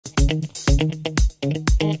Hey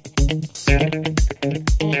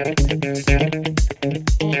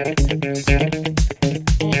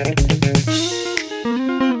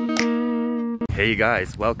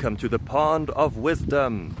guys, welcome to the pond of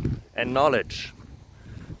wisdom and knowledge.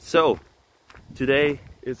 So, today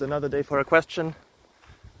is another day for a question,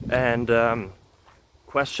 and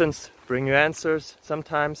questions bring you answers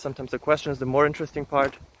sometimes the question is the more interesting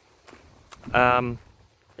part.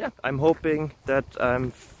 Yeah, I'm hoping that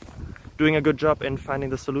I'm doing a good job in finding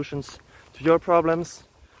the solutions to your problems.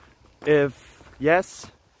 If yes,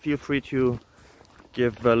 feel free to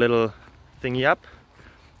give a little thingy up.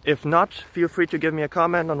 If not, feel free to give me a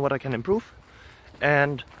comment on what I can improve.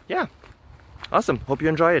 And yeah, awesome. Hope you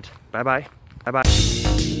enjoy it. Bye bye. Bye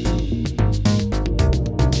bye.